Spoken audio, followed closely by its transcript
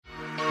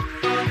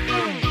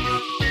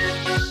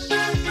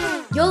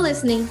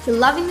listening to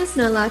Loving the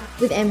Snow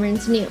Life with Emma and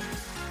Tennille.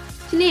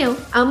 Tennille,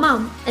 our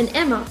mum, and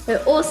Emma,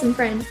 her awesome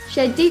friend,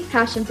 share a deep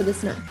passion for the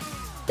snow.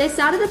 They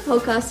started the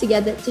podcast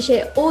together to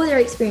share all their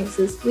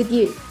experiences with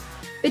you.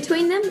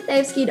 Between them, they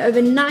have skied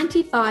over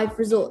 95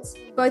 resorts,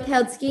 both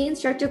held ski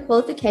instructor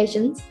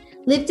qualifications,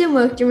 lived and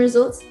worked in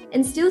resorts,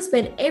 and still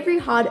spend every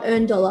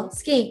hard-earned dollar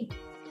skiing.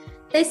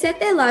 They set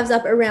their lives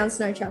up around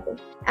snow travel.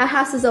 Our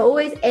houses are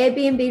always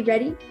Airbnb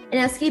ready, and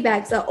our ski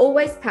bags are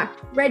always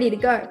packed, ready to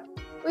go.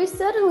 We're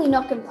certainly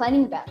not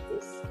complaining about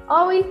this,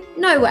 are we?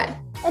 No way.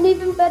 And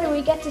even better,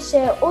 we get to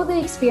share all the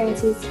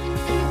experiences.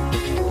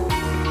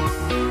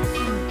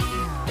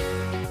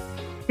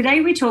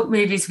 Today we talk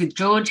movies with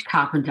George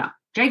Carpenter,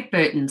 Jake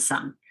Burton's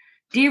son.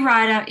 Dear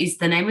Rider is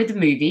the name of the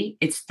movie.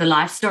 It's the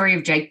life story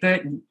of Jake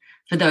Burton.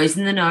 For those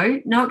in the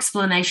know, no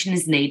explanation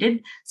is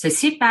needed, so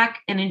sit back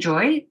and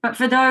enjoy. But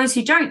for those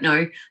who don't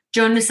know,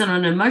 join us on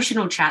an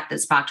emotional chat that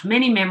sparked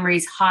many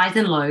memories, highs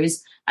and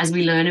lows, as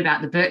we learn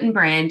about the Burton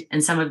brand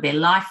and some of their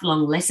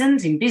lifelong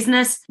lessons in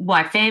business,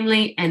 why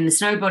family and the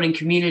snowboarding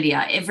community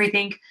are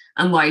everything,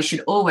 and why you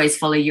should always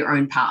follow your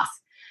own path.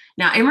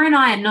 Now, Emma and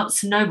I are not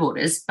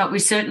snowboarders, but we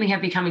certainly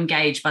have become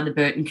engaged by the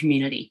Burton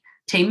community.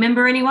 Team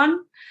member, anyone?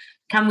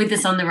 Come with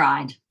us on the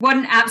ride. What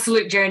an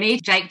absolute journey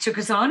Jake took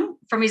us on.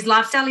 From his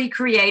lifestyle, he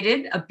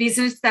created a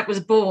business that was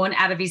born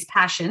out of his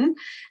passion.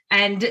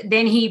 And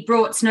then he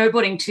brought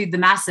snowboarding to the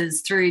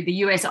masses through the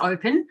US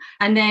Open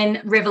and then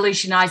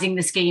revolutionizing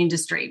the ski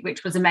industry,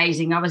 which was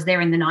amazing. I was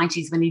there in the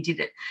 90s when he did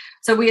it.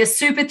 So we are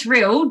super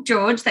thrilled,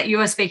 George, that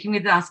you are speaking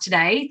with us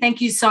today.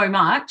 Thank you so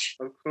much.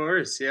 Of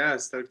course. Yeah,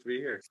 stoked to be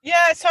here.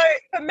 Yeah, so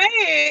for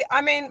me,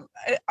 I mean,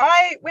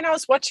 when I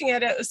was watching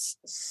it, it was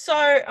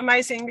so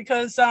amazing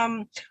because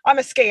I'm a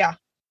skier.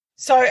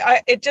 So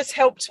it just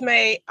helped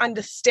me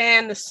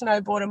understand the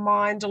snowboarder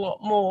mind a lot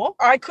more.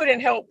 I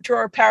couldn't help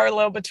draw a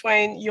parallel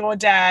between your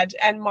dad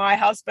and my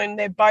husband.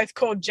 They're both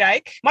called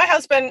Jake. My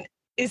husband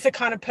is the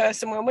kind of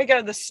person, when we go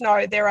to the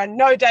snow, there are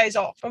no days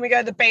off. When we go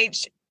to the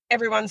beach,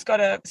 everyone's got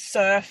to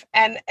surf,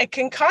 and it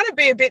can kind of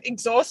be a bit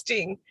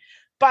exhausting,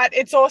 but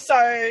it's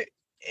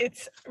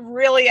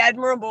really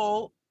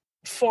admirable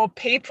for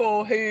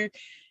people who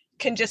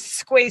can just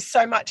squeeze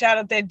so much out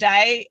of their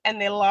day and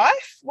their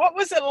life. What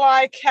was it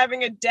like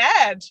having a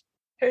dad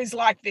who's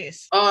like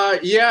this?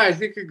 Yeah, I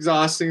think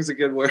exhausting is a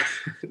good word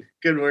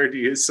to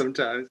use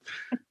sometimes.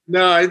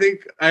 No, I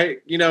think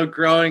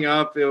growing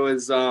up it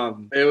was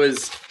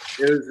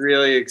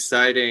really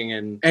exciting,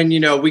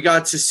 and we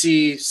got to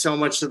see so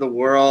much of the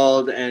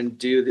world and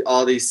do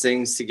all these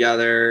things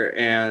together,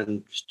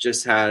 and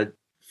just had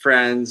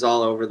friends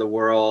all over the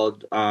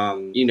world.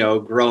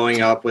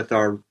 Growing up with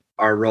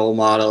our role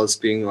models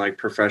being like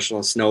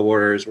professional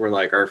snowboarders were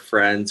like our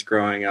friends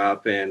growing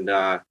up. And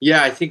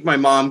I think my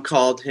mom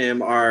called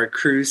him our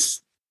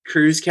cruise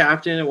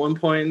captain at one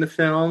point in the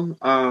film.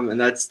 And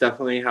that's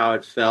definitely how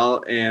it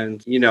felt.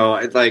 And,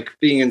 like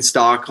being in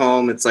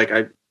Stockholm, it's like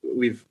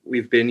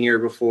we've been here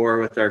before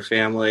with our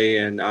family.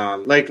 And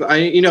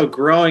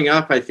growing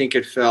up, I think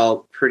it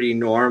felt pretty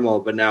normal.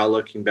 But now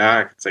looking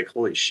back, it's like,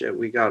 holy shit,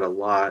 we got a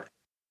lot.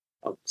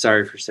 Oh,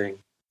 sorry for saying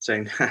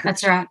that.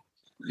 That's right.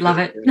 Love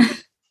it.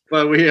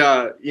 But we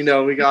got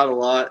a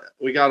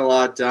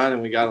lot done,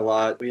 and we had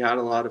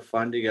a lot of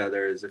fun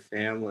together as a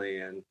family.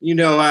 And,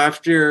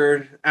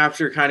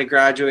 after kind of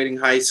graduating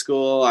high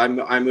school,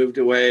 I moved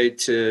away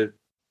to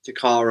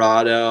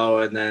Colorado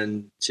and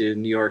then to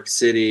New York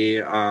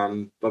City.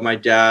 But my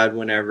dad,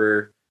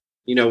 whenever,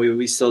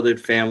 we still did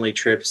family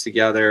trips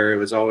together. It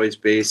was always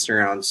based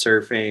around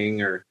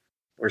surfing or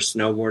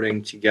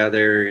snowboarding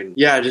together. And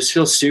I just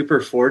feel super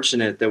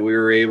fortunate that we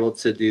were able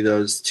to do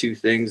those two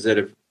things that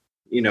have,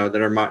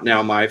 that are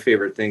now my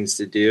favorite things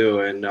to do.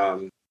 And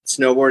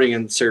snowboarding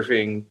and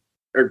surfing,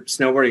 or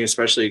snowboarding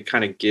especially,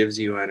 kind of gives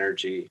you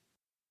energy.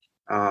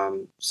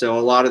 So a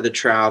lot of the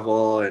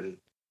travel and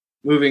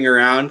moving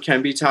around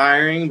can be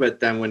tiring, but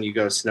then when you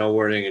go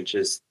snowboarding, it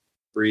just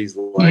breathes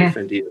life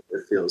into you.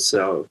 It feels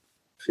so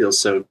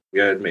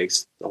good.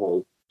 Makes the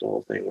whole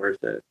thing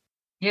worth it.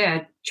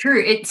 Yeah,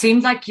 true. It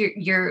seemed like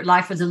your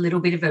life was a little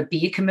bit of a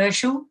beer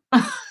commercial.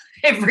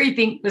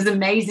 Everything was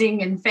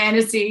amazing and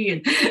fantasy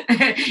and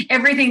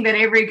everything that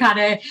every kind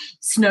of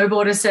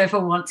snowboarder, surfer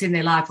wants in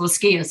their life, or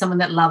skier, someone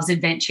that loves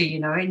adventure,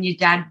 and your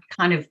dad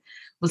kind of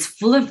was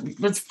full of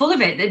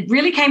it. It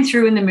really came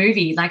through in the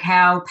movie, like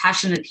how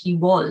passionate he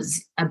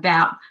was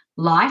about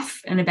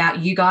life and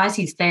about you guys,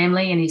 his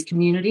family and his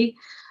community.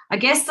 I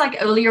guess like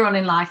earlier on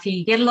in life,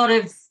 he get a lot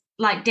of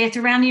like death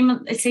around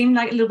him. It seemed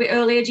like a little bit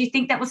earlier. Do you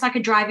think that was like a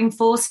driving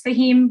force for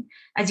him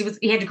as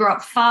he had to grow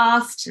up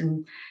fast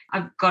and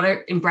I've got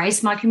to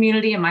embrace my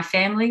community and my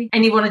family,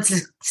 and he wanted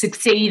to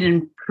succeed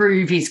and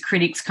prove his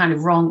critics kind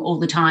of wrong all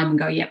the time and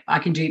go, yep, I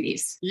can do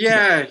this.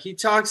 Yeah, he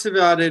talks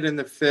about it in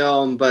the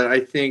film, but I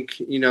think,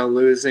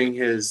 losing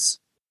his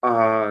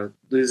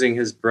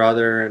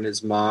brother and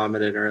his mom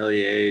at an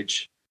early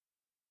age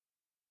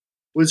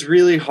was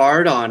really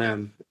hard on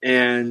him.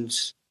 And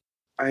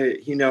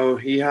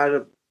he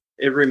had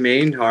it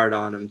remained hard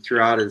on him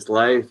throughout his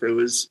life. It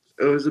was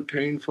a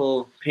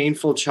painful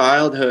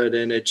childhood,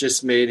 and it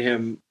just made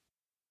him.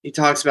 He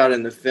talks about it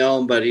in the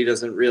film, but he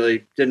didn't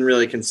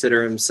really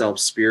consider himself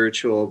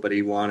spiritual, but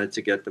he wanted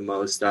to get the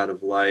most out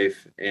of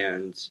life.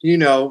 And,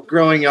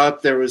 growing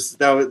up, that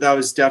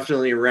was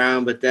definitely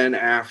around. But then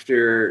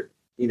after,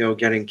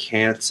 getting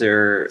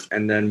cancer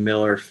and then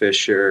Miller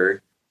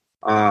Fisher,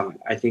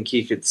 I think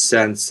he could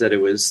sense that it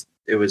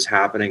was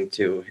happening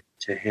to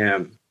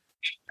him.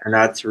 And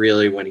that's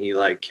really when he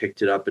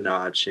kicked it up a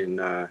notch.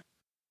 And,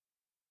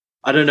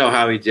 I don't know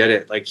how he did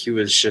it. He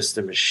was just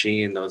a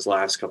machine those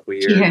last couple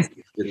of years. Yeah.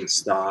 He didn't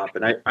stop.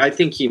 And I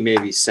think he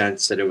maybe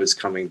sensed that it was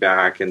coming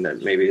back and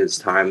that maybe his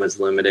time was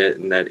limited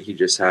and that he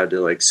just had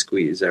to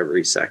squeeze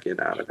every second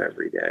out of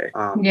every day.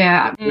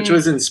 Which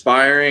was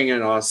inspiring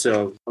and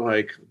also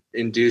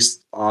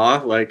induced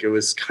awe. It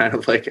was kind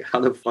of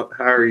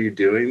how are you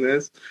doing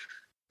this?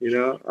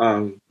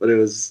 But it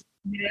was,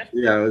 it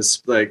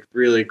was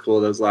really cool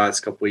those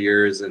last couple of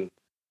years. And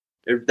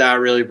that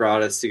really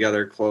brought us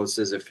together close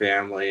as a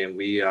family. And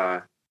we,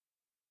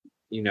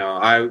 we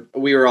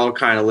were all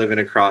kind of living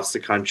across the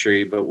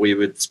country, but we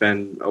would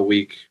spend a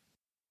week,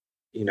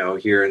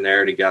 here and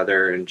there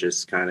together and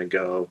just kind of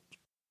go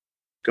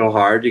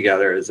hard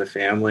together as a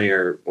family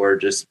or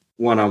just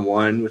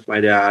one-on-one with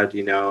my dad,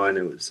 and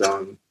it was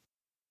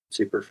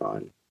super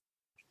fun.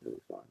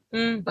 Really fun.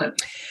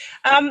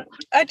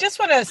 I just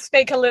want to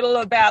speak a little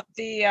about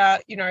the,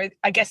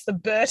 I guess the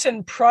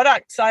Burton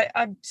products.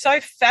 I'm so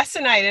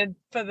fascinated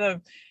for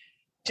the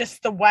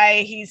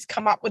way he's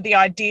come up with the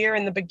idea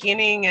in the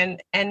beginning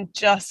and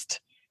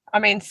just,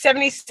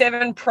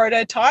 77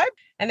 prototype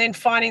and then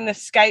finding the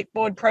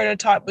skateboard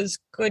prototype was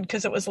good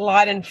because it was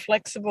light and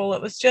flexible.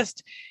 It was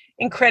just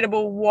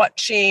incredible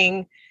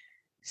watching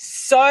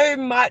so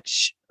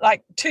much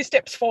 2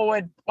 steps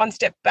forward, 1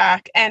 step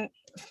back. And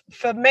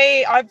for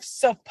me, I've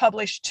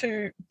self-published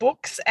 2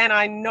 books, and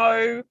I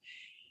know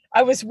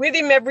I was with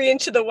him every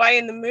inch of the way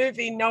in the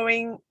movie,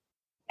 knowing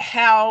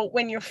how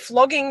when you're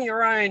flogging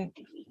your own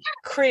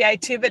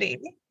creativity,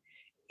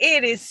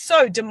 it is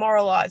so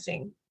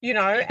demoralizing,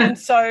 and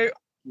so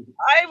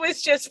I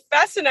was just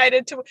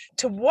fascinated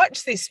to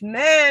watch this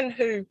man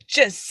who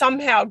just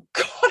somehow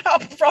got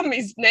up from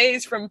his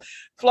knees from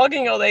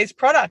flogging all these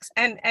products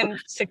and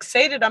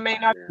succeeded.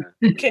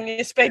 Can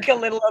you speak a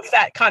little of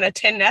that kind of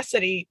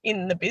tenacity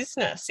in the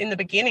business in the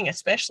beginning,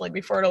 especially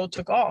before it all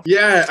took off?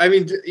 Yeah, I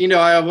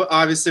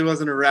obviously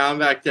wasn't around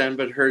back then,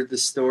 but heard the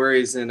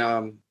stories. And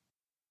I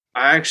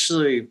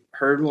actually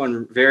heard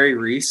one very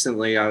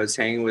recently. I was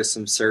hanging with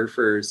some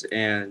surfers,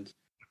 and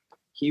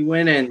he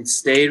went and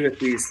stayed with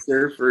these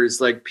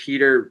surfers like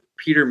Peter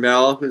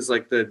Mell, who's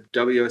the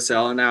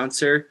WSL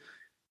announcer.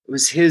 It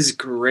was his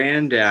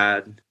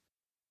granddad,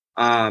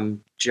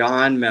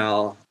 John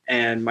Mell,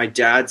 and my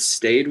dad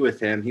stayed with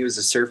him. He was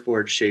a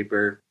surfboard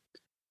shaper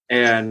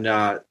and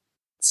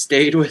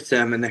stayed with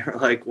them. And they were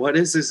like, what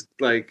is this?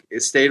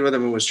 It stayed with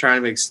him and was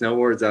trying to make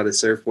snowboards out of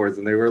surfboards.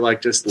 And they were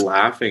just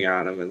laughing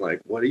at him and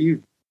what are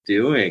you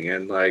doing?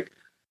 And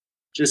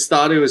just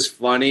thought it was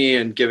funny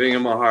and giving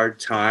him a hard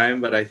time.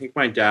 But I think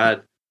my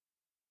dad,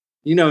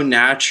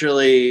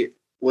 naturally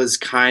was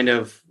kind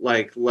of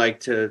like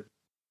to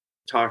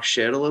talk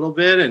shit a little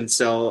bit. And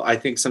so I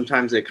think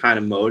sometimes it kind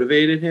of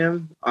motivated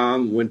him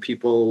when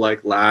people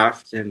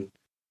laughed and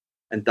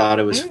thought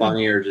it was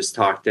funny or just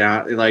talked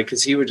down.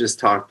 Because he would just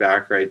talk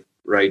back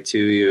right to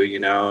you,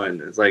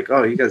 and it's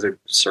oh, you guys are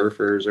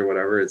surfers or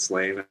whatever. It's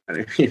lame,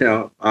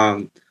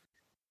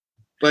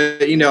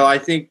 But, I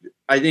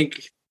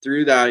think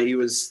through that,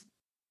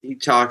 he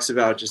talks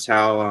about just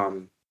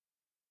how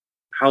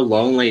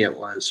lonely it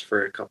was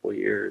for a couple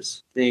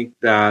years. I think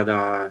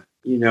that,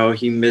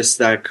 he missed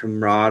that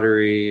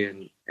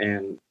camaraderie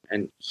and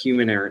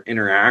human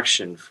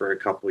interaction for a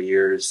couple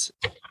years.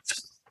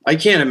 I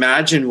can't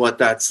imagine what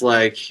that's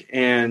like.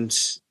 And,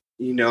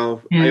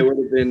 it would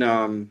have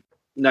been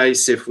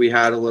nice if we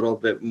had a little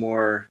bit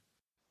more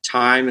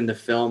time in the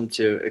film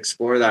to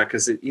explore that,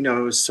 because, it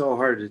was so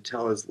hard to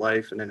tell his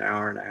life in an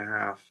hour and a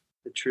half.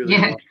 It truly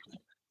was.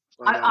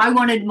 I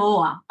wanted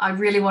more. I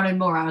really wanted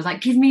more. I was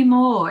like, give me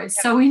more. It's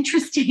so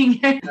interesting.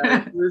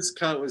 The first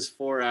cut was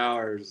 4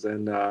 hours,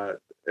 and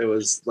it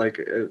was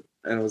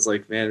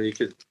man, we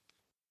could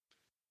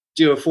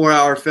do a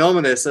 4-hour film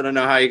of this. I don't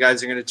know how you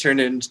guys are going to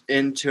turn it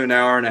into an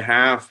hour and a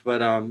half,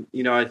 but I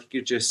think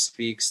it just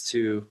speaks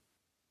to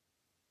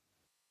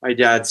my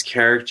dad's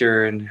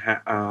character and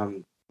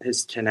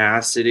his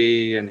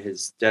tenacity and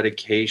his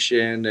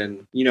dedication.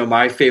 And,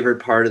 my favorite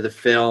part of the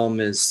film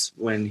is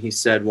when he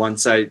said, my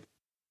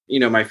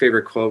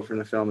favorite quote from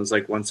the film is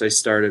once I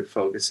started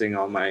focusing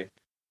all my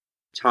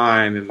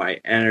time and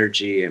my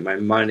energy and my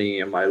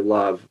money and my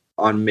love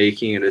on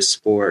making it a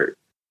sport,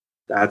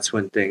 that's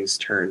when things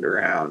turned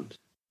around.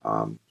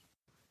 At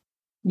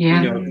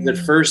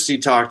first he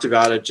talked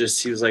about it,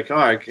 he was like,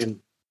 it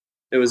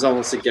was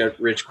almost a get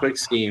rich quick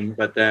scheme,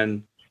 but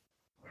then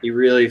he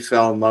really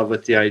fell in love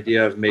with the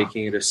idea of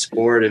making it a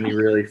sport, and he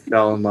really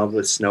fell in love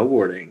with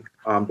snowboarding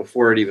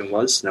before it even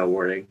was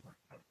snowboarding.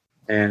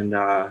 And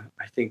I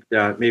think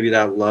that maybe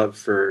that love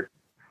for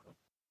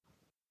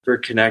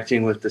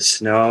connecting with the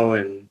snow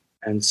and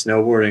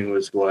snowboarding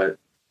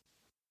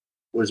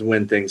was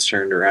when things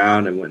turned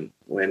around, and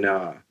when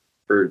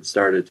Bird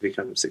started to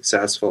become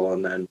successful.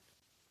 And then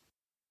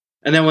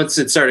once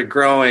it started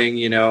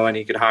growing, and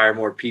he could hire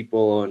more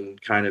people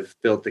and kind of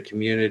built the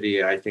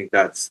community, I think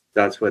that's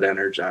what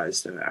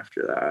energized him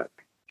after that.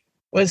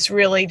 Was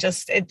really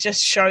it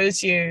just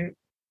shows you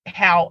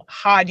how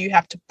hard you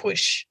have to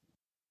push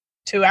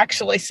to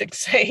actually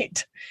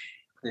succeed.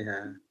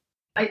 Yeah.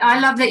 I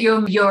love that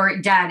your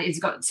dad has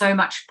got so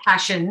much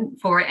passion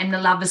for it and the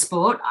love of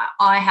sport.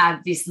 I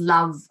have this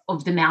love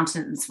of the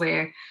mountains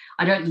where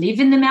I don't live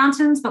in the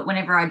mountains, but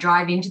whenever I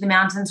drive into the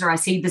mountains or I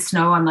see the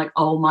snow, I'm like,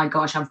 oh my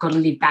gosh, I've got to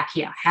live back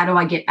here. How do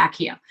I get back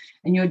here?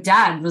 And your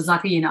dad was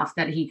lucky enough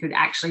that he could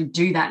actually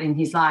do that in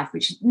his life,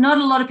 which not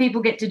a lot of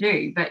people get to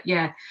do. But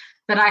yeah,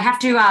 but I have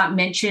to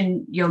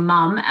mention your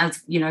mum,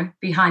 as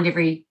behind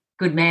every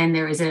good man,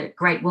 there is a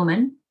great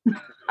woman.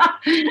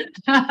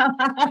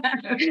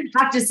 I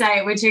have to say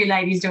it, we're two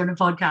ladies doing a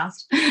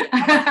podcast.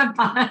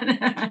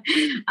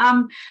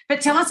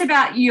 But tell us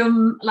about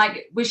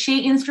was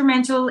she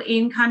instrumental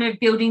in kind of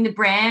building the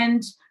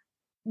brand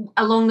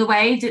along the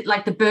way? Did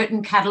the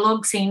Burton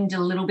catalogue seemed a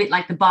little bit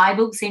like the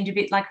Bible, seemed a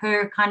bit like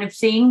her kind of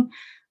thing?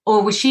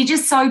 Or was she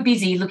just so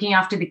busy looking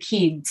after the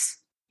kids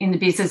in the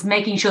business,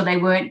 making sure they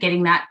weren't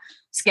getting that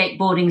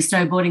skateboarding,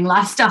 snowboarding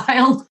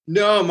lifestyle?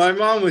 No, my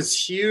mom was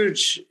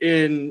huge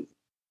in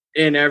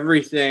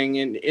everything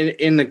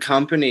in the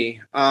company.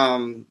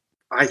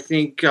 I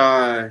think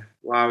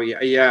wow,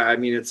 yeah, I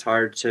mean, it's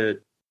hard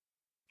to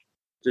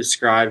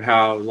describe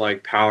how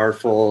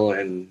powerful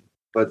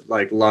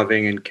but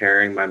loving and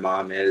caring my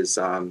mom is.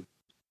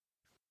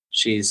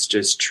 She's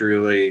just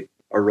truly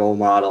a role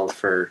model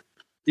for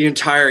the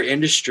entire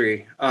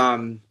industry.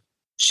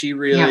 She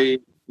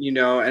really,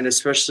 and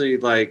especially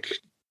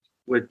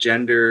with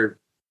gender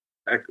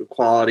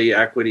equality,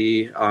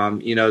 equity,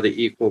 the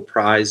equal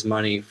prize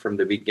money from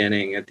the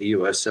beginning at the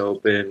US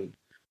Open.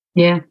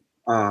 Yeah.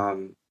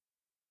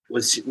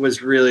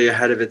 Was really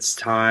ahead of its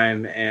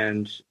time.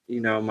 And,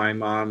 my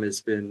mom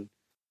has been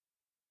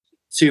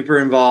super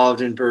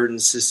involved in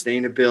Burton's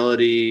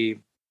sustainability,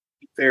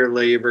 fair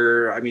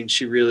labor. I mean,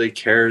 she really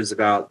cares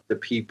about the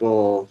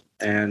people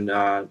and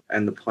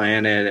the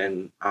planet.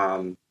 And,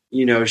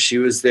 she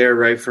was there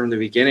right from the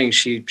beginning.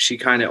 She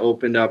kind of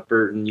opened up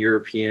Burton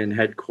European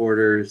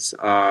headquarters.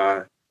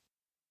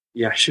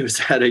 She was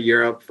head of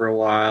Europe for a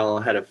while,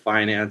 head of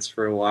finance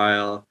for a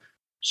while.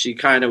 She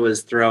kind of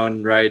was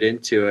thrown right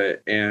into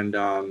it. And,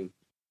 her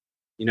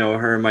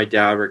and my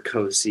dad were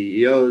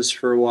co-CEOs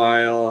for a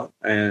while.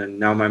 And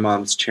now my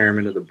mom's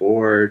chairman of the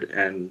board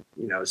and,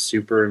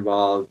 super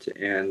involved.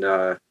 And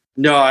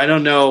no, I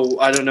don't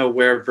know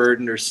where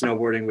Burton or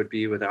snowboarding would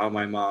be without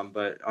my mom,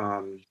 but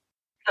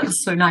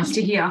that's so nice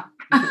to hear.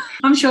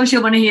 I'm sure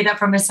she'll want to hear that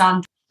from her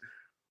son.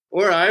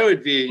 Or I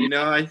would be,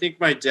 I think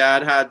my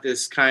dad had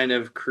this kind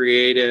of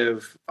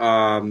creative,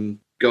 go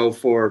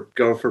for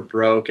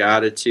broke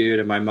attitude.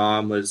 And my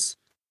mom was,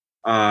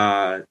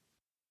 kind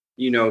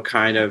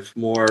of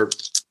more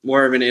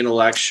of an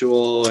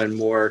intellectual and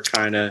more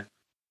kind of,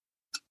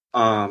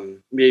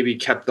 maybe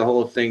kept the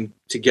whole thing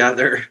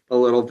together a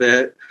little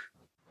bit,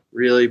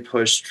 really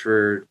pushed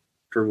for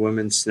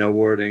women's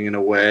snowboarding in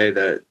a way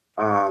that,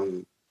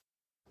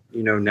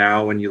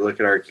 now when you look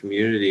at our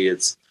community,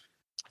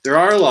 there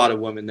are a lot of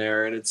women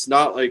there, and it's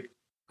not like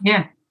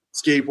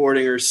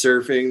skateboarding or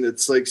surfing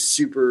that's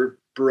super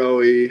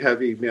bro-y,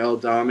 heavy male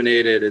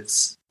dominated.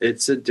 It's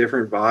a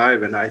different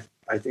vibe, and I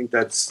think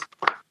that's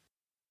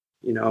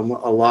a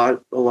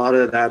lot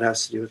of that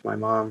has to do with my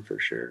mom for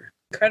sure.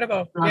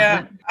 Incredible.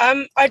 Yeah.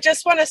 I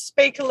just want to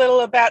speak a little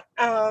about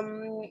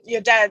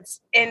your dad's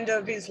end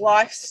of his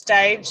life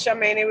stage. I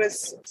mean, he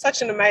was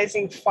such an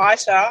amazing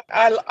fighter.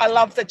 I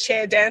love the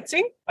chair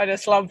dancing. I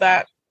just love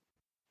that.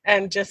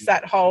 And just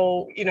that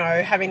whole,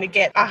 having to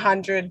get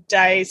 100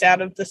 days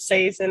out of the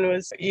season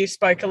you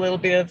spoke a little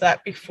bit of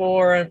that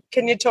before.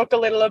 Can you talk a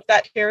little of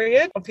that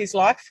period of his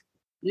life?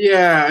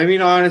 Yeah. I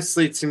mean,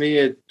 honestly, to me,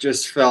 it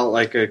just felt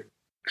like a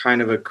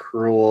kind of a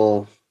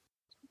cruel,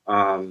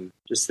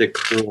 just a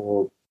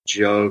cruel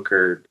joke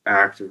or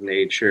act of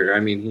nature. I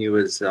mean, he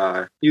was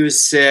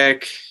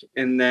sick,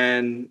 and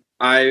then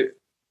when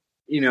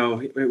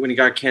he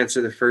got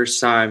cancer the first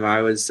time,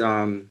 I was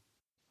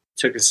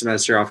took a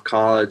semester off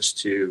college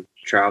to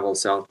travel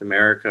South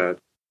America,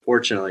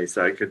 fortunately,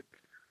 so I could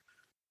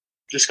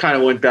just kind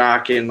of went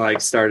back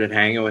and started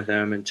hanging with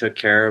him and took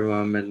care of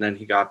him, and then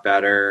he got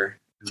better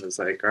and was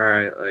like, all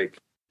right,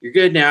 you're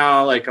good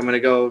now, I'm gonna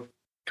go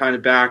kind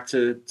of back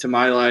to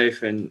my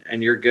life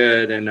and you're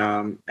good.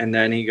 And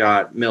then he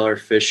got Miller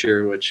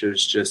Fisher, which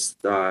was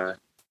just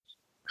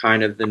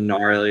kind of the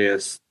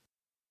gnarliest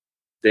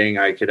thing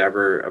I could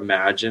ever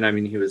imagine. I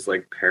mean, he was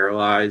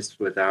paralyzed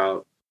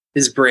without,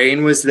 his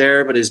brain was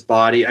there, but his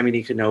body, I mean,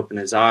 he couldn't open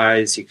his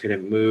eyes. He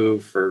couldn't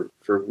move for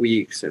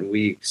weeks and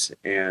weeks.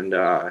 And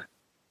that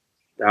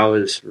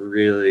was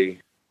really,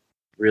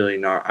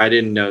 really I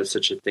didn't know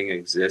such a thing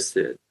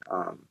existed.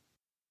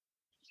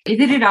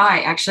 Either did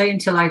I, actually,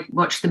 until I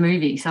watched the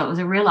movie. So it was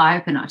a real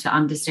eye-opener to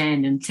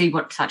understand and see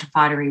what such a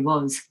fighter he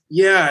was.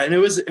 Yeah, and it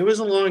was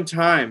a long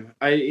time.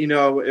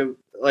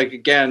 Like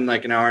again,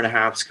 like an hour and a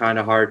half is kind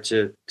of hard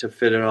to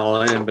fit it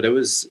all in, but it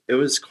was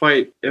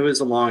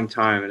a long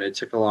time, and it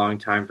took a long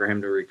time for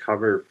him to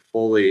recover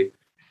fully.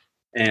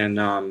 And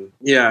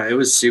it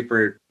was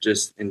super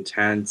just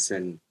intense,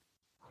 and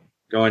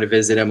going to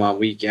visit him on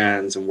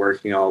weekends and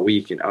working all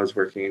week. And I was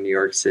working in New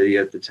York City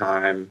at the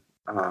time.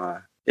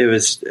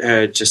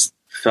 It just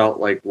felt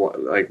like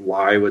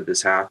why would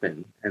this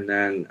happen? And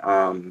then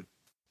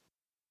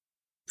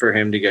for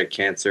him to get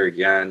cancer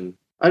again,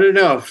 I don't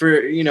know.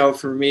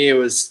 For me, it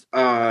was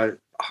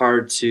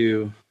hard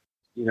to,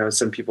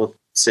 some people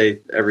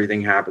say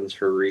everything happens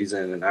for a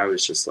reason, and I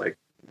was just like,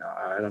 no,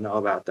 I don't know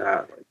about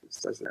that. Like,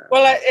 this doesn't happen.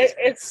 Well,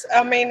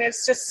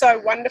 it's just so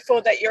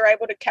wonderful that you're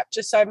able to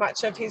capture so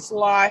much of his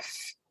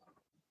life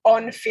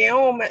on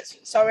film,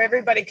 so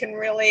everybody can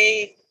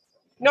really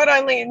not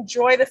only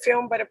enjoy the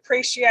film but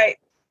appreciate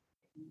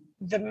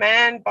the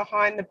man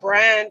behind the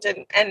brand,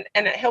 and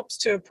it helps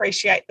to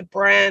appreciate the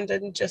brand,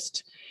 and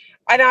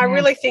I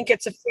really think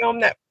it's a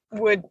film that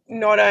would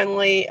not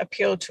only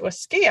appeal to a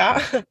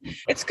skier,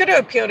 it's going to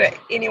appeal to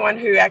anyone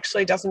who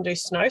actually doesn't do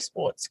snow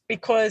sports,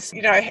 because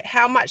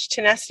how much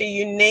tenacity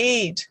you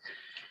need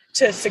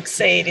to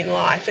succeed in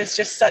life. It's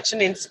just such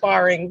an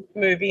inspiring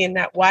movie in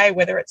that way,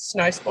 whether it's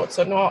snow sports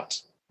or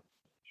not.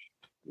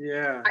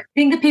 Yeah, I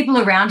think the people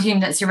around him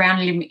that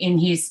surrounded him in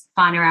his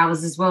finer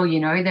hours as well,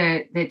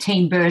 the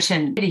Team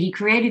Burton, he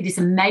created this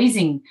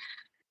amazing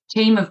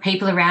team of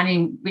people around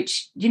him,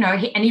 which,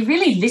 and he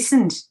really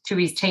listened to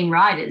his team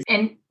riders,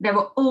 and they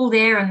were all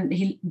there, and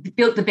he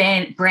built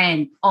the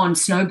brand on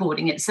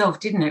snowboarding itself,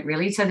 didn't it,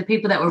 really? So the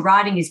people that were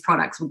riding his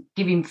products would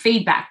give him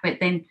feedback, but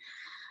then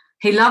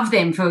he loved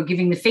them for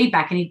giving the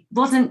feedback, and he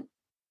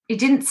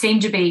didn't seem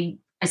to be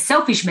a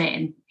selfish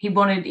man. He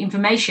wanted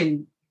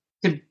information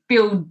to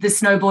build the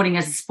snowboarding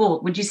as a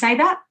sport. Would you say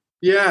that?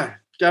 Yeah,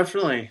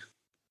 definitely.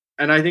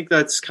 And I think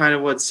that's kind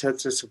of what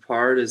sets us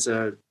apart as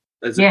a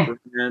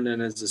brand and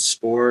as a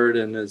sport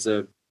and as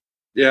a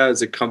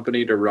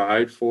company to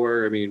ride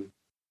for. I mean,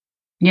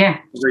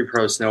 every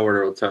pro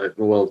snowboarder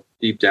will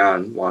deep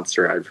down wants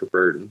to ride for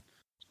Burton,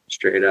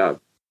 straight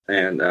up.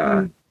 And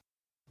and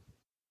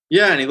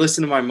he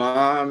listened to my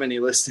mom, and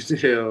he listened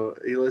to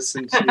he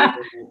listened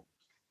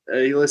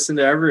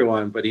to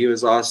everyone, but he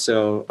was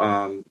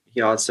also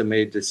he also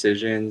made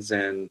decisions,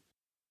 and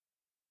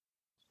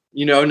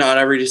not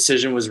every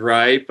decision was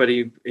right, but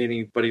he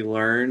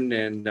learned,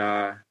 and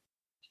I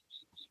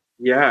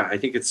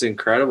think it's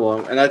incredible,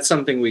 and that's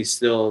something we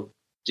still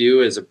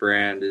do as a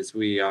brand. Is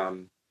we've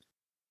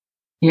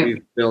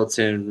built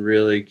in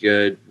really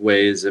good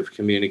ways of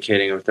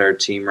communicating with our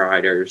team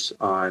riders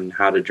on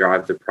how to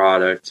drive the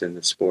product and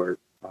the sport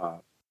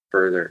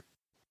further.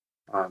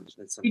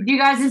 Did you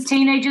guys as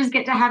teenagers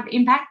get to have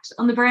impact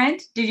on the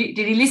brand? Did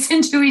he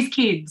listen to his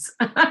kids?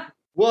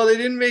 Well, they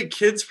didn't make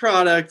kids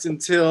product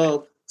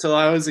until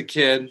I was a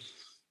kid.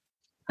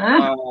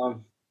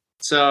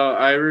 So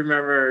I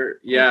remember,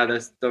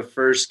 the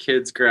first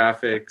kids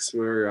graphics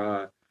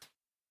were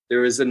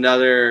there was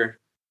another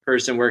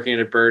person working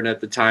at Burton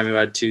at the time who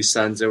had two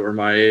sons that were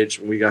my age,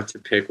 and we got to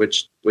pick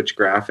which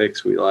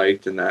graphics we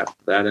liked, and that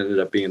ended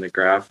up being the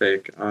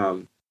graphic.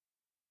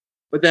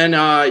 But then,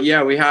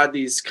 we had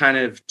these kind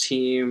of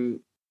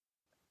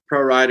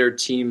pro rider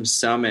team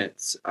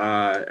summits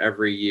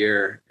every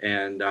year,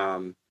 and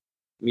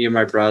me and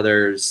my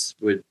brothers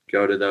would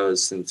go to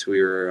those since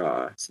we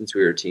were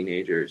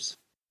teenagers.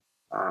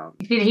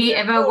 Did he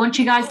ever want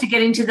you guys to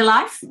get into the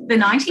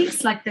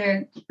 90s, like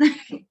the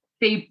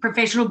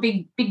professional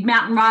big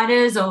mountain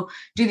riders, or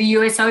do the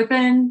US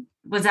Open?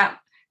 Was that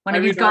one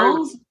of his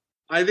goals?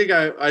 I think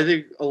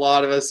a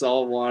lot of us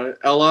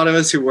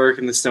who work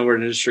in the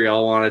snowboard industry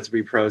all wanted to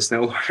be pro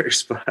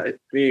snowboarders, but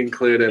me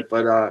included.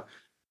 But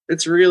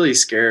it's really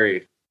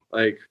scary.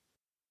 Like,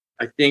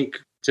 I think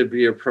to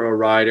be a pro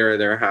rider,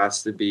 there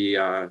has to be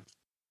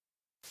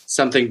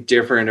something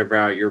different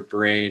about your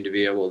brain to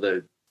be able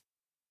to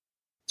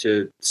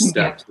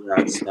step to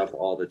that stuff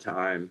all the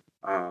time.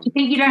 You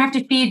think you don't have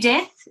to fear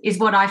death is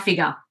what I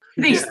figure.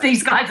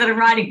 These guys that are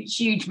riding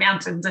huge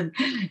mountains and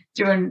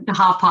doing the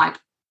half pipe.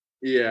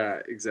 Yeah,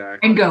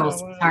 exactly. And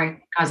girls.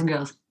 Sorry, guys and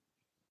girls.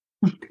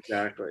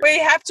 Exactly. We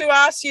have to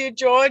ask you,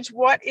 George,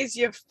 what is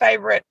your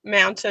favorite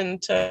mountain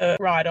to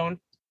ride on?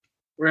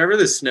 Wherever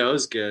the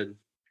snow's good.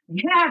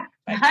 Yeah,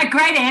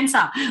 great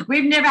answer.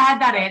 We've never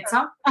had that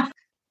answer.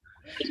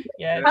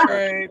 Yeah,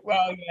 true.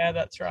 Well, yeah,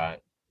 that's right.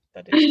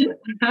 That is true.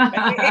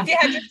 If you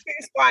had to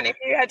choose one, if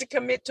you had to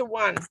commit to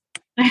one.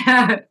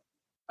 I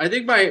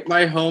think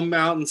my home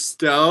mountain,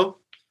 Stowe.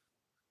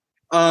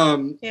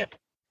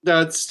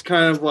 That's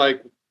kind of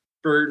like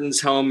Burton's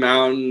home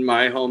mountain,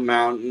 my home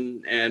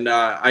mountain, and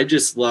I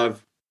just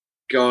love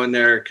going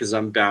there because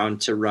I'm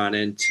bound to run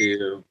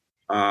into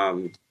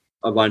a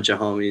bunch of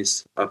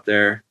homies up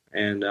there,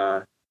 and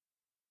and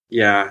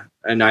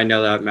I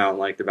know that mountain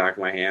like the back of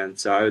my hand,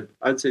 so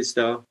I'd say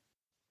Stowe.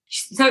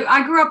 So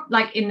I grew up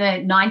like in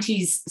the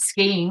 90s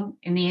skiing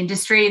in the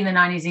industry, in the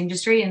 90s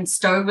industry, and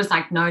Stowe was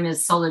like known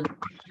as solid,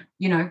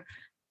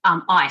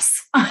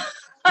 ice.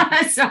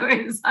 So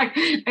it's like,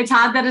 it's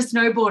hard that a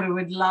snowboarder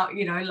would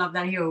love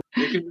that hill.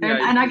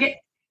 And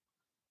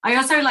I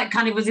also like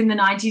kind of was in the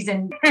 90s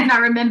and I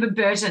remember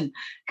Burton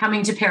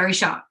coming to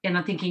Perisher and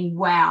I'm thinking,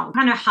 wow,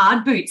 kind of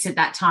hard boots at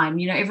that time.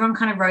 Everyone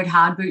kind of rode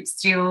hard boots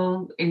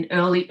still in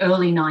early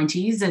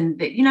 90s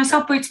and,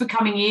 soft boots were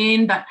coming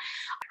in.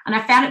 And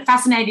I found it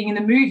fascinating in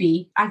the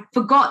movie. I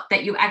forgot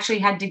that you actually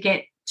had to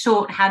get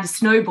taught how to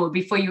snowboard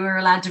before you were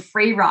allowed to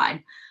free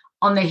ride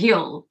on the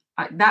hill.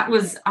 I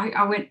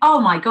went, oh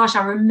my gosh,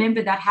 I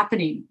remember that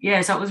happening. Yeah,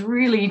 so it was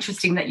really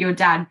interesting that your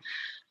dad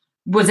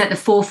was at the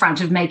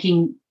forefront of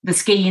making the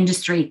ski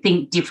industry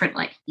think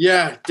differently.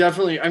 Yeah,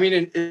 definitely. I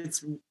mean,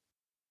 it's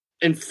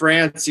in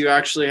France, you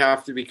actually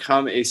have to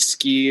become a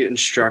ski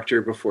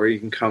instructor before you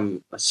can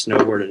become a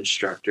snowboard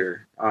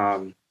instructor,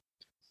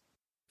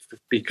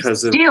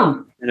 because of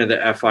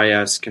the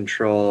FIS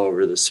control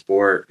over the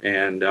sport.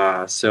 And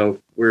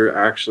so we're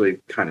actually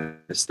kind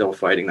of still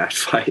fighting that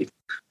fight,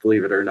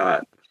 believe it or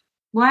not.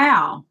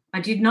 Wow, I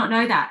did not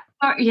know that.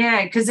 Oh,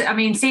 yeah, because I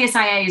mean,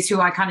 CSIA is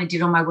who I kind of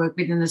did all my work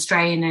with in the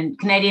Australian and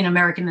Canadian,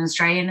 American and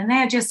Australian, and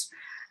they're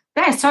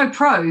so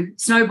pro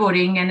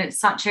snowboarding, and it's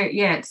such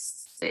a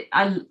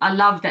I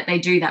love that they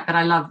do that, but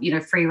I love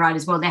free ride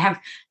as well. They have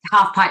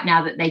half pipe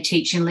now that they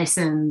teach in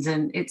lessons,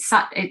 and it's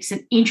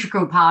an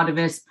integral part of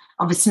a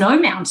snow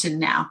mountain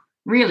now,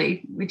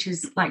 really, which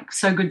is like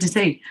so good to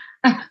see.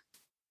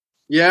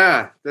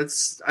 Yeah,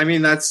 it's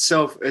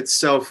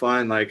so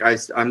fun. Like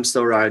I'm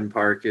still riding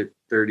park at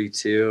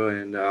 32,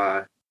 and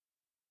I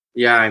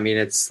mean,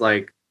 it's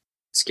like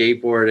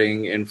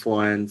skateboarding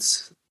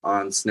influence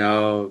on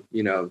snow,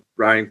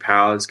 riding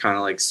POW is kind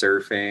of like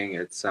surfing.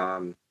 It's,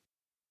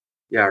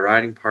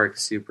 riding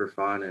park's super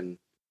fun and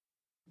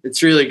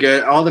it's really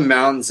good. All the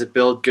mountains that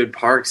build good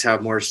parks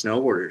have more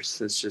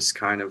snowboarders. It's just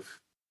kind of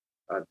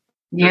a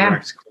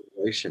direct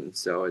correlation.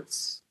 So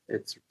it's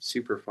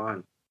super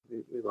fun.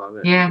 We love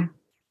it. Yeah.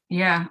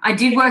 Yeah. I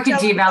did work at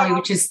Deer Valley,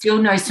 which is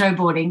still no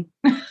snowboarding.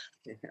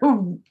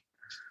 Ooh,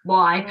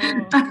 why?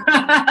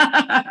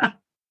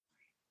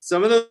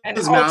 Some of those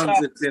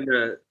mountains,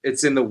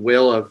 it's in the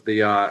will of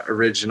the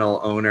original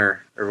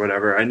owner or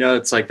whatever. I know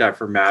it's like that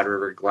for Mad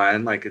River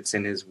Glen, like it's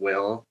in his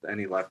will, and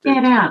he left it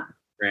to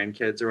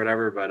grandkids or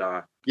whatever.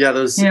 But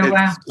it's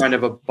kind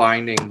of a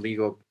binding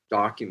legal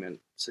document,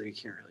 so you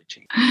can't really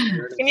change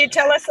it. Can you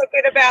tell us a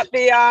bit about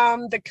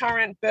the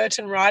current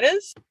Burton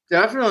riders?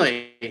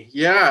 Definitely,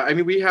 yeah. I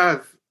mean,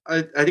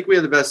 I think we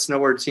have the best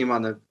snowboard team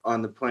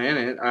on the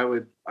planet.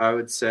 I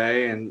would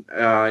say, and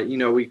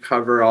we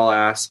cover all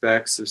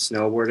aspects of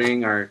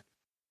snowboarding.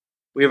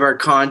 We have our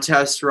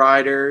contest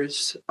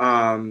riders.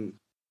 I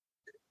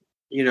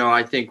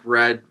think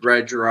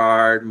Red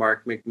Gerard,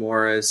 Mark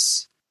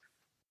McMorris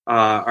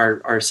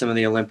are some of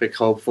the Olympic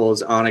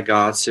hopefuls. Anna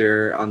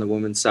Gosser on the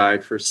women's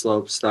side for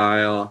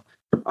slopestyle,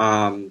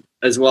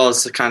 as well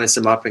as kind of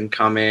some up and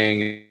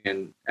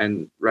coming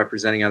and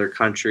representing other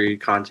country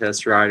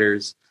contest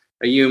riders.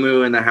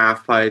 Ayumu in the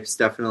half pipes,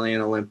 definitely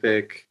an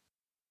Olympic.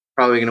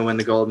 Probably going to win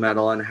the gold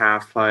medal in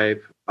half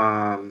pipe.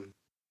 And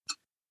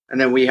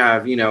then we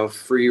have,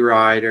 free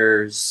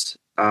riders,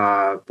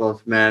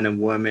 both men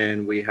and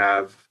women. We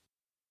have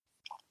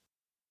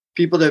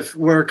people that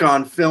work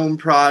on film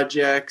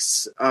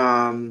projects,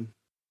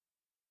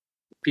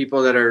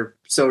 people that are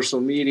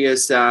social media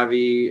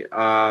savvy.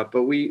 But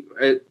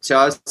to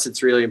us,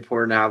 it's really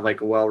important to have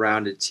like a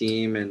well-rounded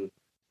team and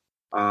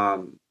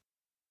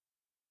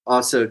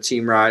also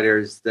team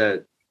riders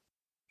that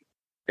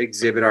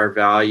exhibit our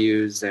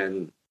values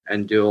and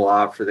do a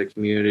lot for the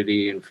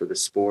community and for the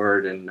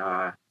sport, and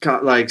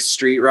like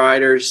street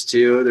riders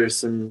too. There's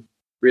some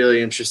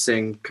really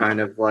interesting kind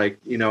of like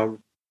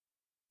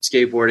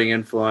skateboarding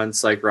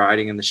influence, like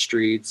riding in the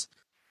streets.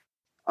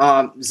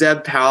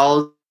 Zeb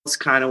Powell is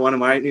kind of one of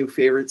my new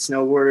favorite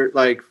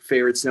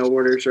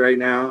snowboarders right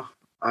now.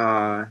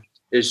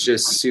 Is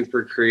just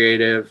super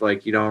creative.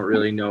 Like you don't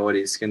really know what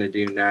he's going to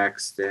do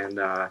next, and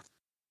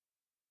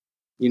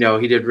he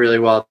did really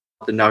well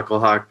the Knuckle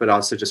Hawk, but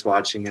also just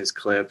watching his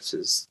clips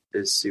is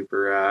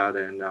super rad.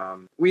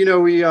 And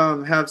we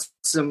have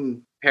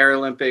some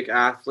Paralympic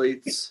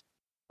athletes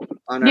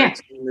on our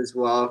team as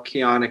well.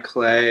 Kiana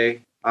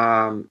Clay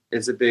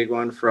is a big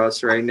one for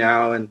us right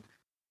now, and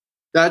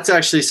that's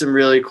actually some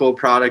really cool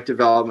product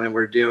development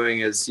we're doing.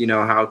 Is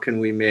how can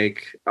we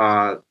make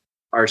our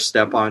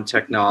step-on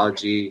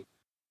technology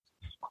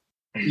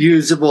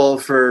usable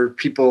for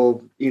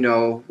people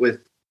with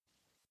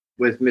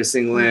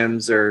missing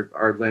limbs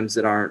or limbs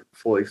that aren't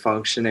fully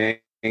functioning.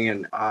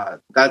 And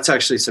that's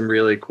actually some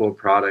really cool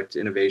product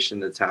innovation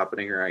that's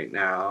happening right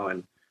now.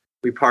 And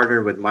we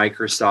partnered with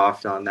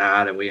Microsoft on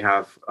that, and we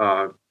have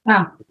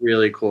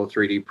really cool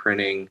 3D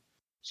printing,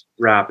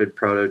 rapid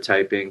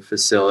prototyping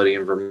facility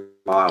in Vermont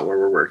where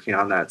we're working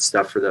on that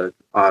stuff for the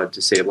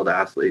disabled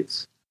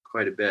athletes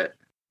quite a bit.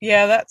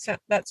 Yeah,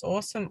 that's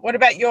awesome. What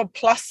about your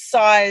plus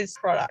size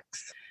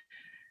products?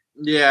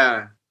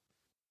 Yeah.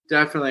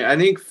 Definitely. I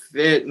think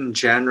fit in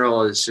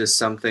general is just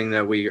something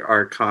that we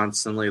are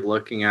constantly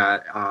looking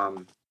at.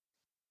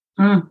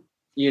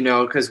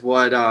 Because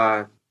what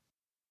a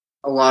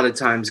lot of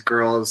times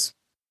girls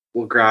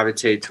will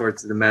gravitate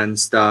towards the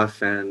men's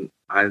stuff, and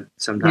I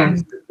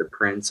sometimes the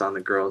prints on the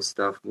girls'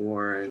 stuff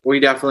more. And we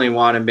definitely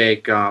want to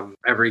make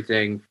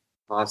everything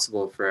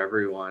possible for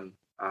everyone.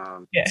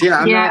 I'm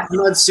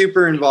not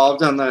super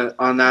involved on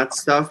that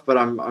stuff, but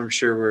I'm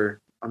sure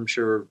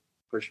we're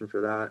pushing for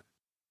that.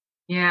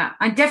 Yeah,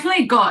 I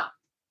definitely got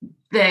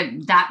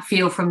that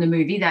feel from the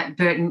movie that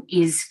Burton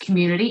is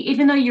community.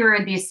 Even though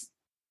you're this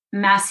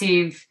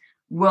massive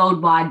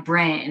worldwide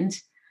brand,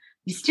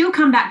 you still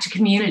come back to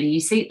community. You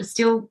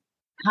still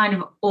kind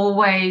of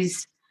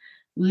always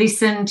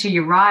listen to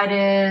your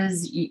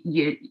riders.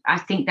 I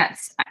think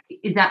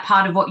is that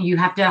part of what you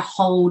have to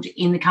hold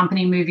in the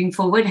company moving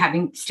forward,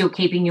 still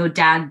keeping your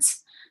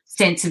dad's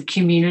sense of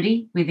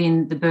community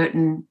within the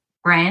Burton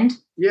brand?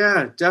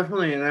 Yeah,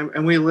 definitely.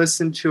 And we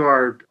listen to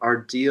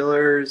our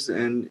dealers,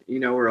 and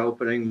we're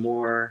opening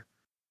more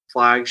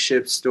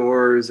flagship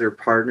stores or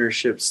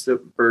partnerships,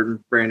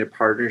 Burton branded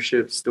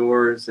partnership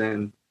stores.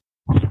 And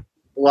a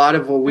lot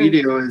of what we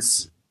do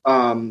is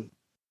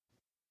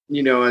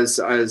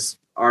as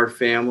our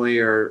family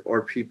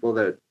or people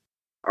that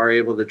are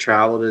able to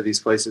travel to these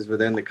places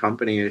within the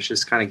company, it's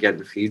just kind of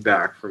getting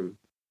feedback from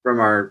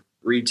our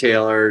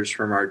retailers,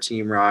 from our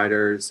team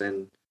riders,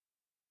 and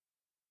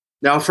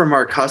now from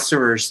our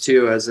customers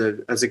too. As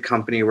a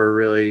company, we're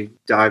really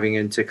diving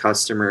into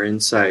customer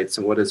insights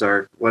and what does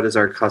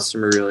our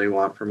customer really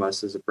want from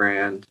us as a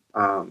brand.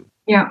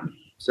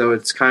 So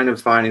it's kind of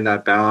finding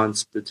that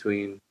balance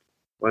between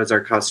what does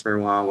our customer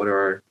want, what do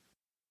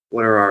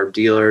our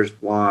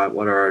dealers want,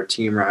 what do our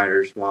team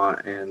riders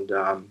want, and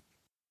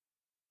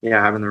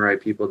having the right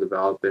people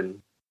develop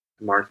and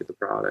market the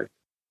product.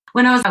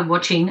 When I was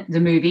watching the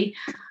movie,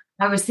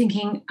 I was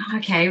thinking,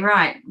 okay,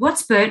 right,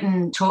 what's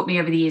Burton taught me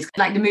over the years?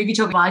 Like the movie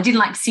talked about, I didn't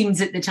like Sims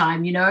at the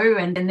time,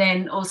 and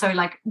then also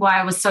like why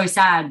I was so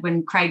sad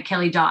when Craig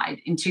Kelly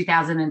died in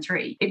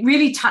 2003. It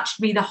really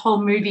touched me, the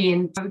whole movie,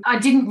 and I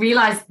didn't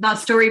realize that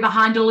story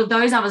behind all of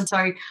those.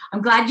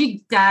 I'm glad your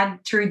dad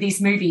through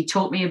this movie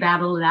taught me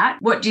about all of that.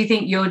 What do you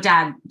think your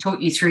dad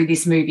taught you through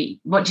this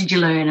movie? What did you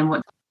learn and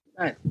what?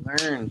 I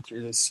learned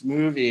through this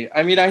movie.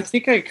 I mean, I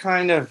think I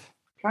kind of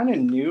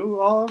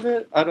knew all of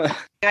it.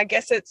 I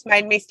guess it's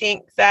made me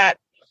think that,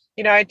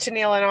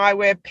 Tennille and I,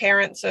 we're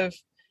parents of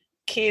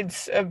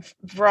kids of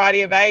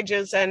variety of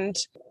ages, and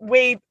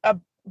we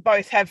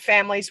both have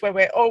families where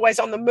we're always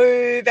on the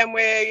move and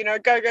we're,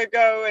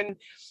 go. And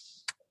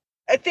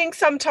I think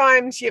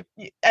sometimes you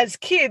as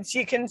kids,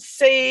 you can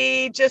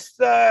see just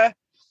the,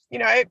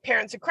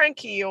 parents are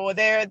cranky or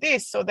they're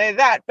this or they're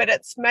that, but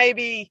it's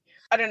maybe,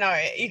 I don't know,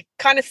 you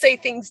kind of see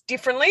things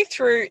differently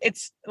through,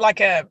 it's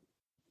like I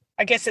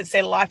guess it's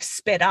their life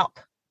sped up.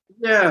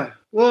 Yeah.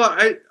 Well,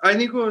 I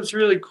think what was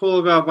really cool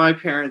about my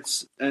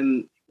parents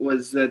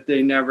was that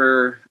they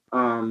never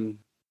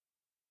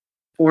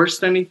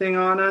forced anything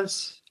on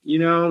us,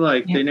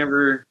 they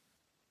never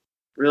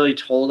really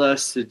told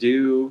us to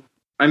do.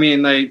 I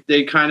mean,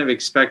 they kind of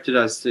expected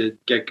us to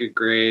get good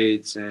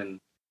grades and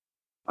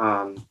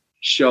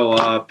show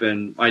up.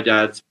 And my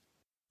dad's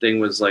thing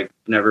was like,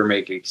 never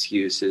make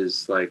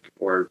excuses,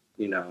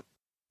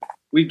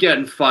 we'd get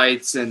in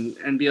fights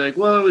and be like,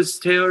 well, it was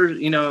Taylor's,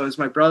 it was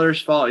my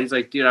brother's fault. He's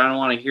like, dude, I don't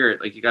want to hear it.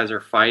 Like, you guys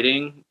are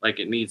fighting. Like,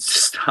 it needs to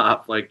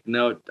stop. Like,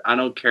 no, I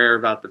don't care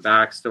about the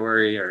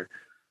backstory or,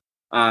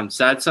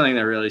 so that's something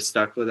that really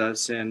stuck with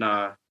us. And,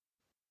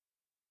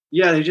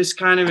 they just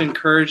kind of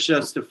encouraged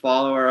us to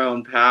follow our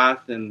own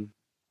path. And,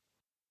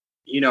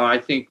 I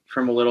think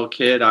from a little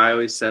kid, I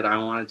always said I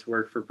wanted to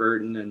work for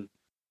Burton. And,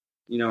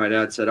 my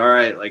dad said, all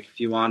right, like,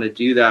 if you want to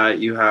do that,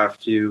 you have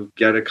to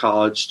get a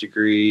college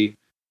degree.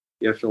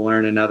 You have to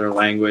learn another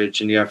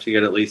language, and you have to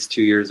get at least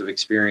 2 years of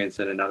experience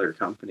in another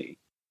company.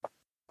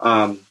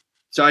 So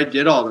I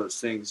did all those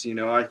things,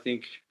 I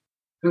think.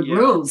 Good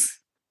rules.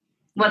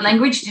 What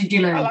language did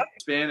you learn?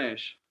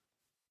 Spanish.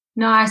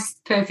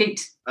 Nice.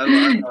 Perfect. I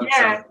love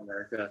South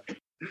America.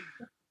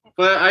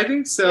 But I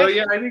think so.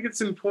 Yeah, I think it's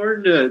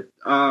important to,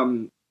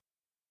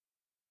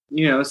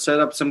 set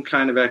up some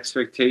kind of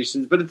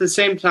expectations. But at the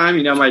same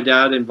time, my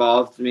dad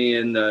involved me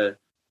in the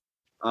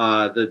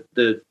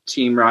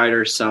team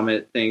rider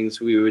summit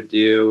things we would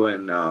do,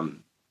 and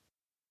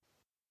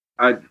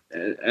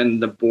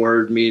the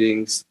board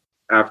meetings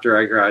after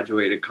I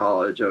graduated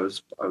college. I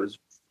was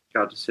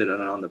got to sit in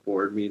on the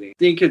board meeting. I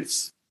think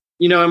it's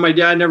and my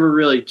dad never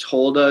really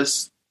told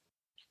us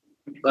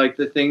like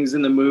the things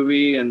in the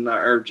movie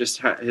or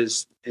just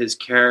his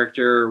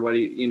character or what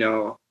he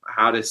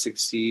how to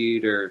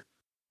succeed or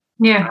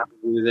how to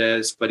do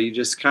this, but he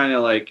just kind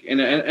of like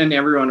and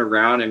everyone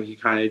around him, he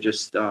kind of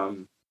just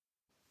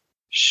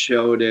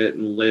showed it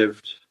and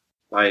lived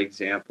by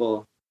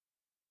example.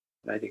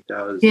 And I think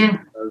that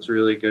was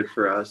really good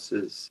for us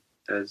as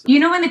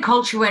when the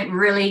culture went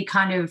really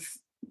kind of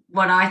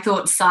what I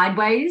thought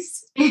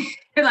sideways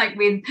like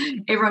with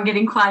everyone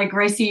getting quite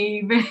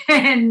aggressive,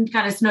 and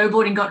kind of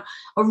snowboarding got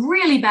a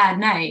really bad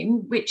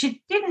name, which it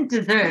didn't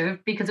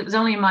deserve because it was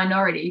only a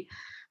minority.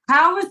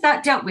 How was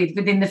that dealt with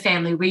within the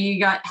family?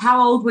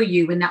 How old were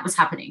you when that was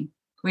happening?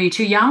 Were you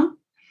too young?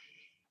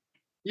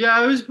 Yeah,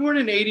 I was born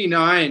in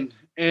 89,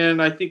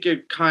 and I think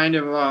it kind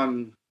of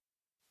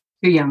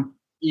Too young.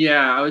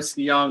 Yeah, I was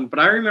young, but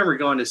I remember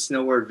going to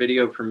snowboard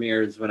video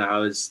premieres when I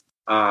was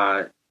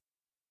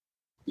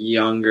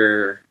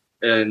younger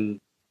and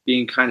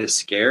being kind of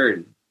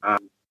scared.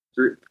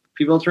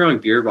 People throwing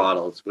beer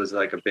bottles was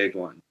like a big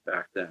one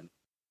back then.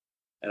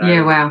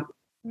 And Wow.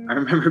 I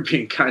remember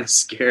being kind of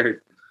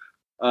scared.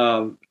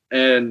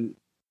 And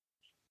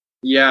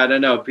yeah, I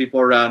don't know. People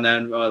around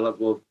then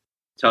will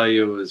tell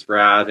you it was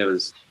rad. It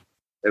was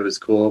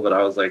cool, but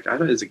I was like,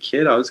 as a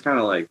kid, I was kind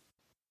of like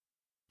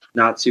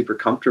not super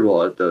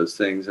comfortable at those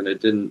things, and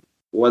it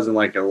wasn't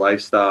like a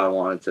lifestyle I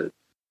wanted to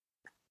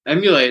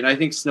emulate. And I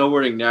think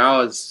snowboarding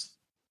now is,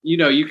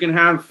 you can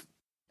have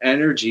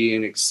energy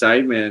and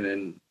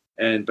excitement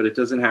but it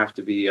doesn't have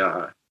to be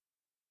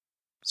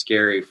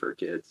scary for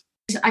kids.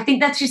 I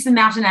think that's just the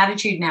mountain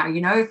attitude now,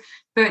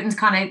 Burton's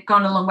kind of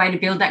gone a long way to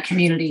build that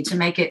community, to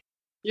make it.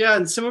 Yeah,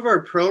 and some of our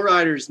pro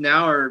riders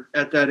now are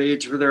at that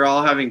age where they're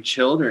all having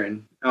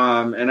children.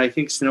 And I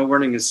think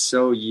snowboarding is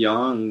so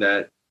young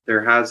that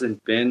there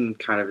hasn't been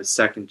kind of a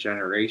second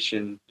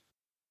generation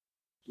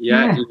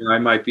yet. Yeah.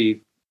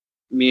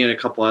 Me and a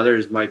couple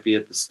others might be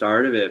at the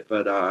start of it,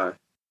 but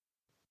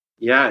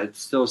yeah, it's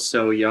still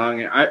so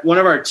young. One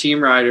of our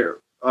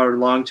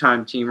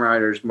longtime team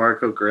riders,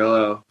 Marco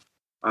Grillo,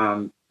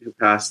 who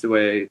passed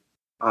away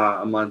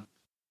a month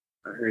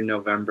in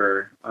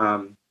November,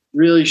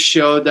 really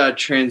showed that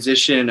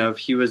transition of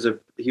he was a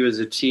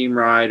team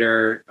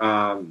rider,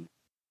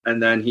 and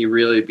then he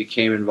really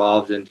became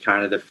involved in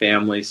kind of the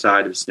family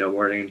side of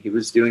snowboarding, and he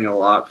was doing a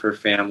lot for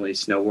family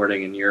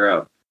snowboarding in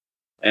Europe.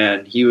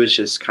 And he was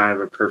just kind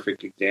of a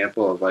perfect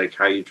example of like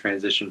how you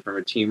transition from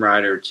a team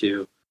rider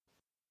to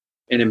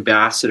an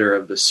ambassador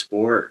of the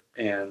sport.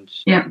 And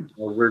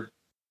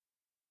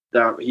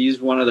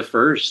he's one of the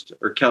first.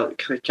 Or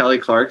Kelly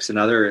Clark's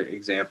another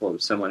example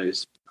of someone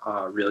who's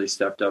really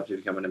stepped up to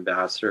become an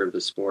ambassador of the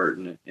sport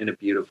in a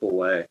beautiful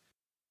way.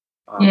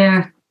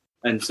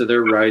 And so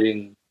they're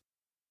writing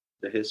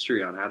the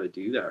history on how to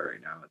do that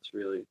right now. It's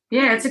really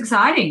it's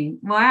exciting.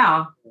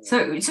 Wow.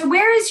 So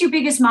where is your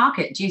biggest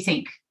market, do you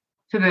think,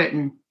 for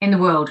Burton in the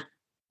world?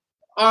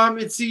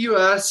 It's the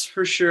US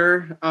for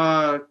sure.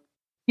 It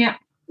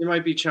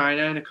might be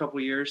China in a couple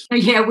of years.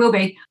 Yeah, it will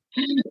be.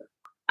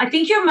 I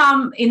think your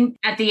mum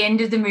at the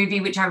end of the movie,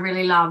 which I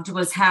really loved,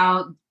 was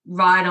how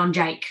Ride on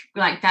Jake,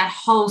 like that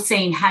whole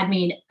scene had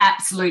me in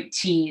absolute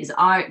tears.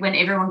 When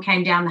everyone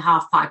came down the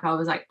half pipe, I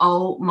was like,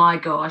 oh my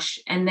gosh.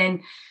 And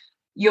then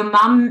your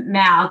mum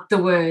mouthed the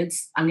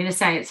words, I'm going to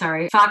say it,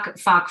 sorry, fuck,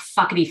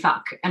 fuckity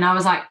fuck. And I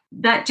was like,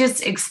 that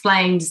just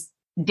explains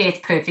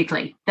death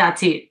perfectly.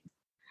 That's it.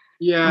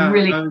 Yeah,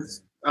 really.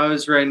 I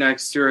was right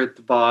next to her at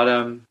the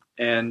bottom,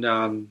 and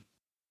that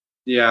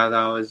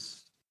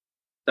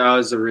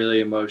was a really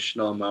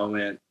emotional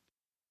moment.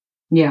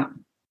 Yeah.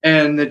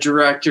 And the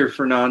director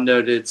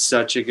Fernando did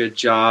such a good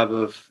job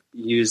of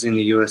using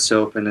the US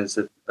Open as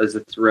a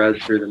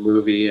thread through the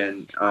movie,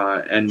 and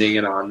ending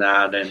it on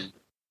that. And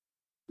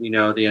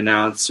the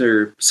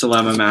announcer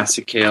Salema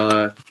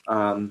Masekela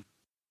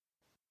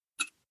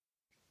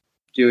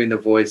doing the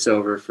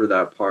voiceover for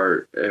that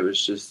part. It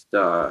was just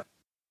what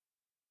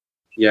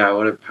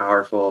a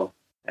powerful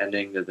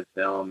ending to the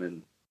film,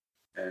 and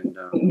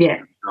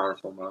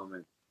powerful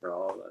moment for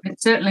all of us.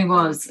 It certainly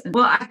was.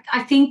 Well,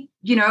 I think,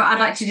 I'd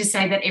like to just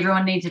say that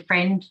everyone needs a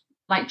friend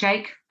like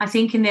Jake, I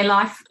think, in their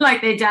life,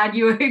 like their dad.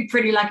 You were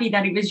pretty lucky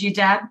that he was your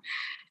dad.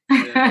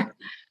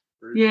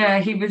 Yeah,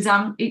 he was.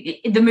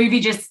 The movie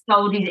just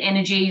sold his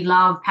energy,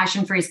 love,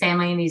 passion for his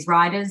family and his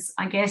riders,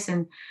 I guess.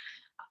 And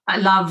I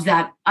love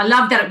that.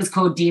 It was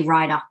called Dear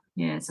Rider.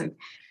 Yeah. So.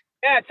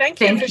 Yeah, thank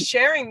you for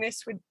sharing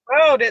this with the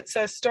world. It's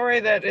a story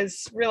that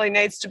really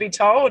needs to be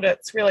told.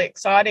 It's really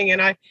exciting,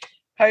 and I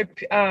hope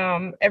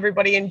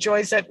everybody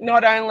enjoys it,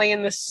 not only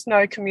in the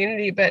snow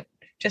community, but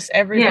just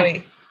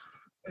everybody,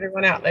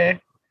 everyone out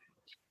there.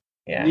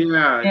 Yeah.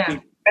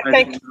 I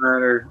think no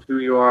matter who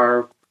you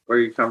are, where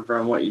you come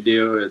from, what you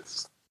do,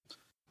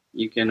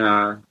 you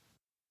can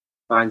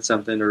find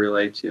something to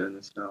relate to in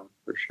this film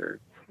for sure.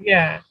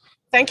 Yeah.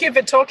 Thank you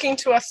for talking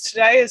to us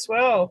today as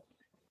well.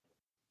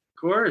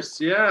 Of course.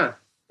 Yeah.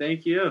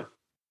 Thank you.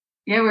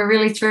 Yeah, we're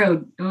really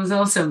thrilled. It was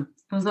awesome.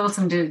 It was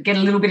awesome to get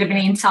a little bit of an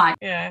insight.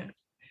 Yeah.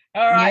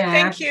 All right. Yeah.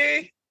 Thank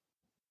you.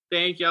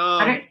 Thank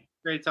y'all.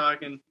 Great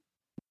talking.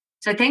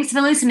 So thanks for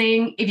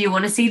listening. If you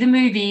want to see the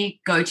movie,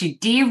 go to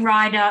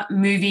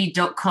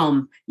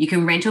dearridermovie.com. You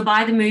can rent or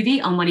buy the movie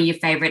on one of your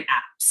favorite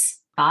apps.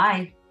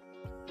 Bye.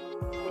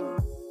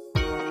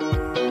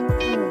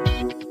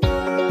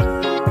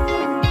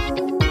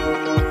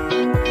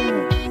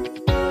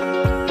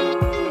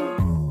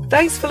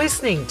 Thanks for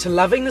listening to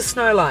Loving the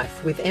Snow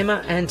Life with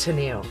Emma and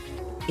Tennille.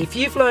 If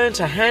you've learnt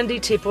a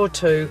handy tip or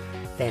two,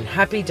 then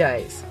happy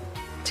days.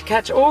 To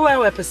catch all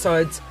our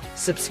episodes,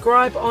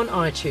 subscribe on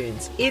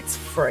iTunes. It's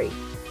free.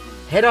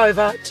 Head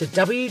over to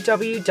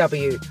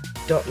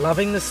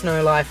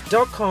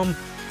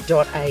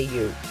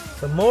www.lovingthesnowlife.com.au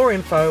for more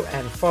info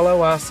and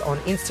follow us on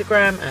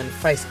Instagram and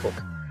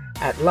Facebook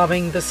at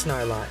Loving the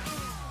Snow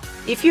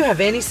Life. If you have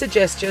any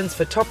suggestions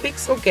for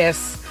topics or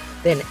guests,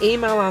 then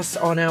email us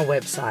on our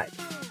website.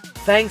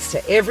 Thanks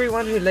to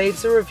everyone who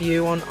leaves a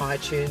review on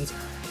iTunes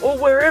or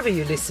wherever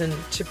you listen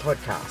to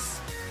podcasts.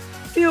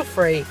 Feel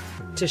free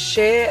to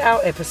share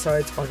our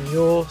episodes on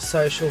your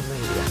social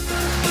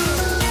media.